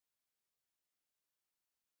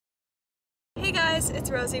Hey guys, it's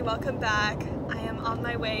Rosie, welcome back. I am on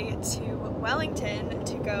my way to Wellington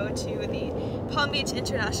to go to the Palm Beach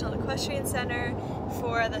International Equestrian Center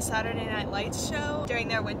for the Saturday Night Lights show during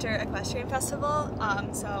their Winter Equestrian Festival.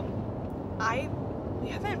 We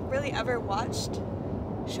haven't really ever watched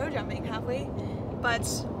show jumping, have we? But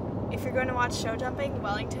if you're going to watch show jumping,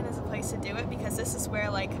 Wellington is a place to do it because this is where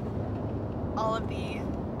like all of the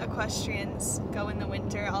equestrians go in the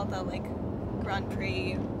winter, all the like Grand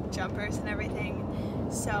Prix jumpers and everything.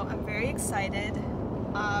 So I'm very excited.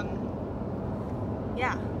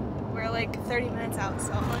 Yeah, we're like 30 minutes out,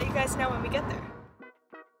 so I'll let you guys know when we get there.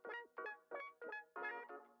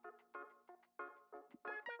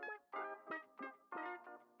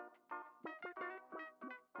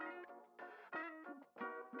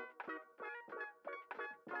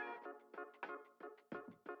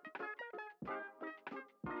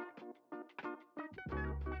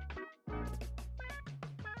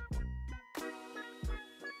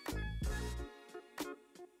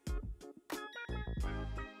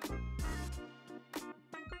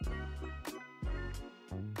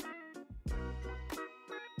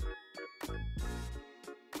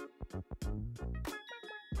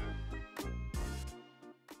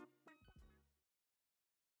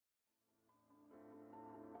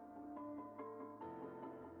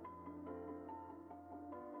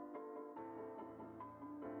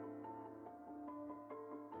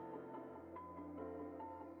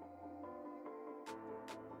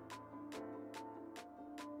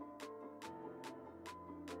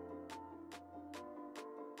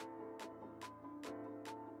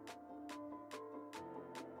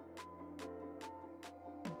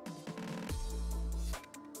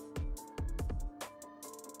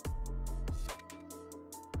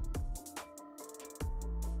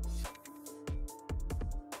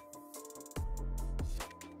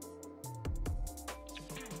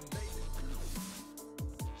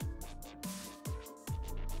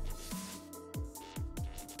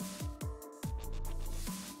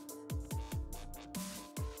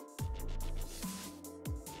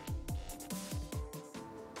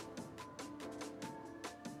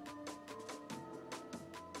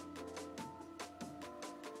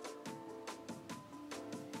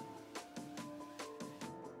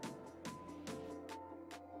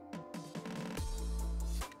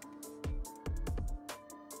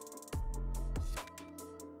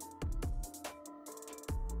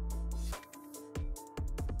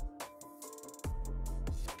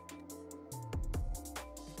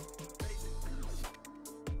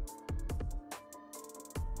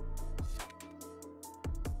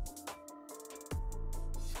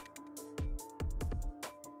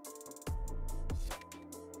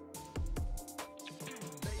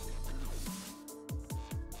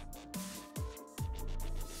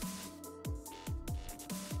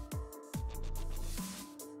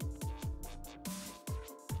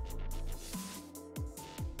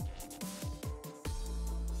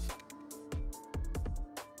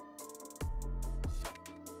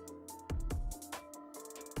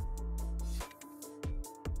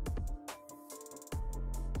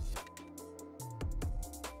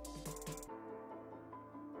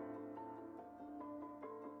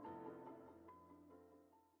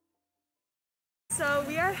 So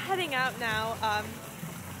we are heading out now.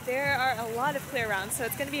 There are a lot of clear rounds, so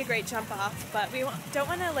it's going to be a great jump off, but we don't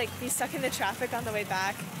want to like be stuck in the traffic on the way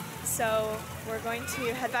back. So we're going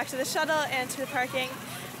to head back to the shuttle and to the parking,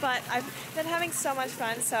 but I've been having so much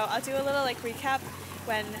fun, so I'll do a little like recap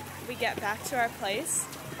when we get back to our place.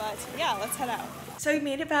 But yeah, let's head out. So we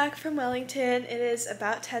made it back from Wellington. It is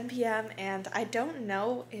about 10 p.m. and I don't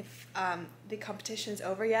know if the competition is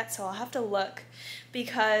over yet, so I'll have to look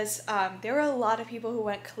because there were a lot of people who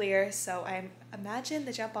went clear, so I imagine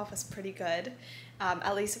the jump off was pretty good.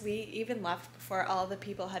 At least we even left before all the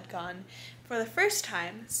people had gone for the first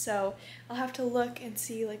time, so I'll have to look and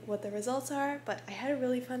see like what the results are, but I had a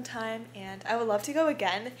really fun time and I would love to go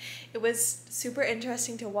again. It was super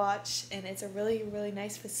interesting to watch and it's a really, really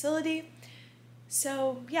nice facility.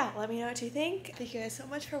 So yeah, let me know what you think. Thank you guys so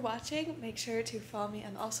much for watching. Make sure to follow me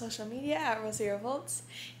on all social media at RosieRevolts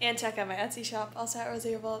and check out my Etsy shop also at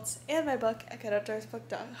RosieRevolts and my book at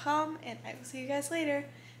GoodOutdoorsBook.com, and I will see you guys later.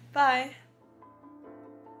 Bye!